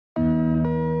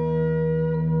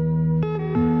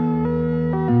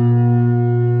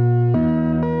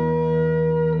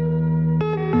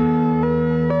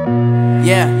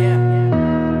Yeah.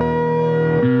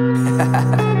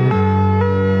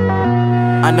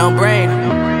 Unknown Brain,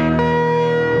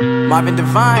 Marvin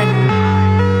Divine.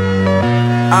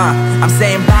 I'm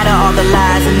saying bye to all the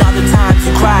lies and all the times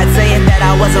you cried, saying that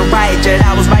I wasn't right, yet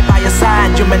I was right by your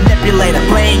side. You manipulator,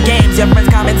 playing games, your friends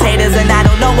commentators, and I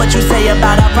don't know what you say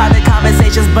about our private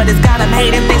conversations, but it's got them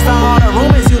hating. Thanks to all the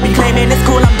rumors you be claiming. It's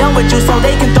cool, I'm done with you, so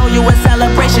they can throw you a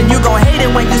celebration. You gon' hate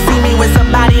it when you see me with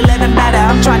somebody living better.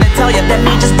 I'm trying to tell you that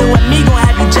me just doing me gon'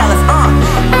 have you jealous. I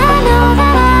know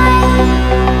that I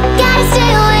gotta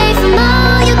stay away from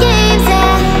all your games,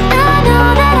 and I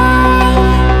know that I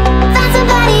found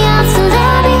somebody else to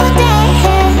love me one day.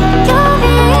 You'll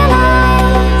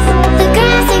realize the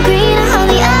grass ain't greener on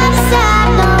the other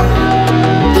side. No,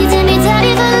 you did me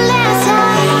dirty for the last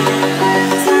time,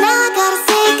 so now I gotta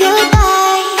say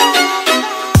goodbye.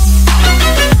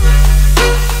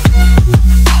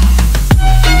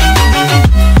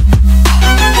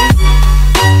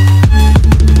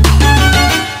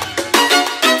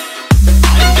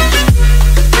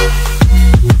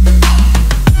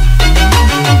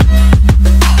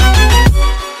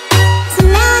 So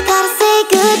now I gotta say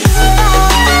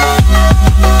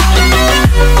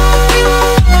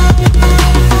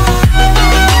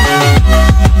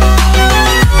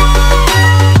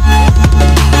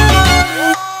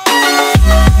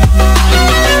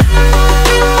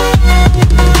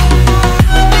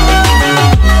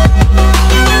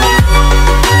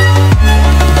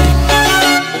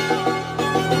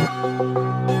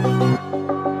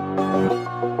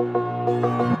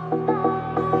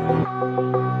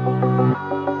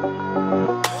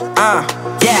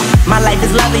Yeah, my life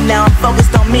is lovely now, I'm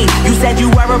focused on me. You said you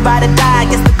were about to die, I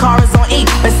guess the car is on E.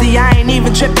 But see, I ain't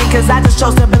even tripping, cause I just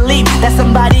chose to believe that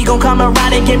somebody gon' come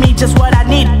around and give me just what I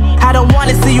need. I don't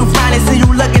wanna see you flying, see you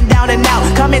looking down and out,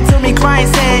 coming to me crying,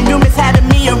 saying you miss having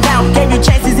me around. Gave you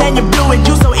chances and you blew it,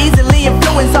 you so easily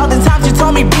influenced. All the times you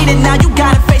told me beat it, now you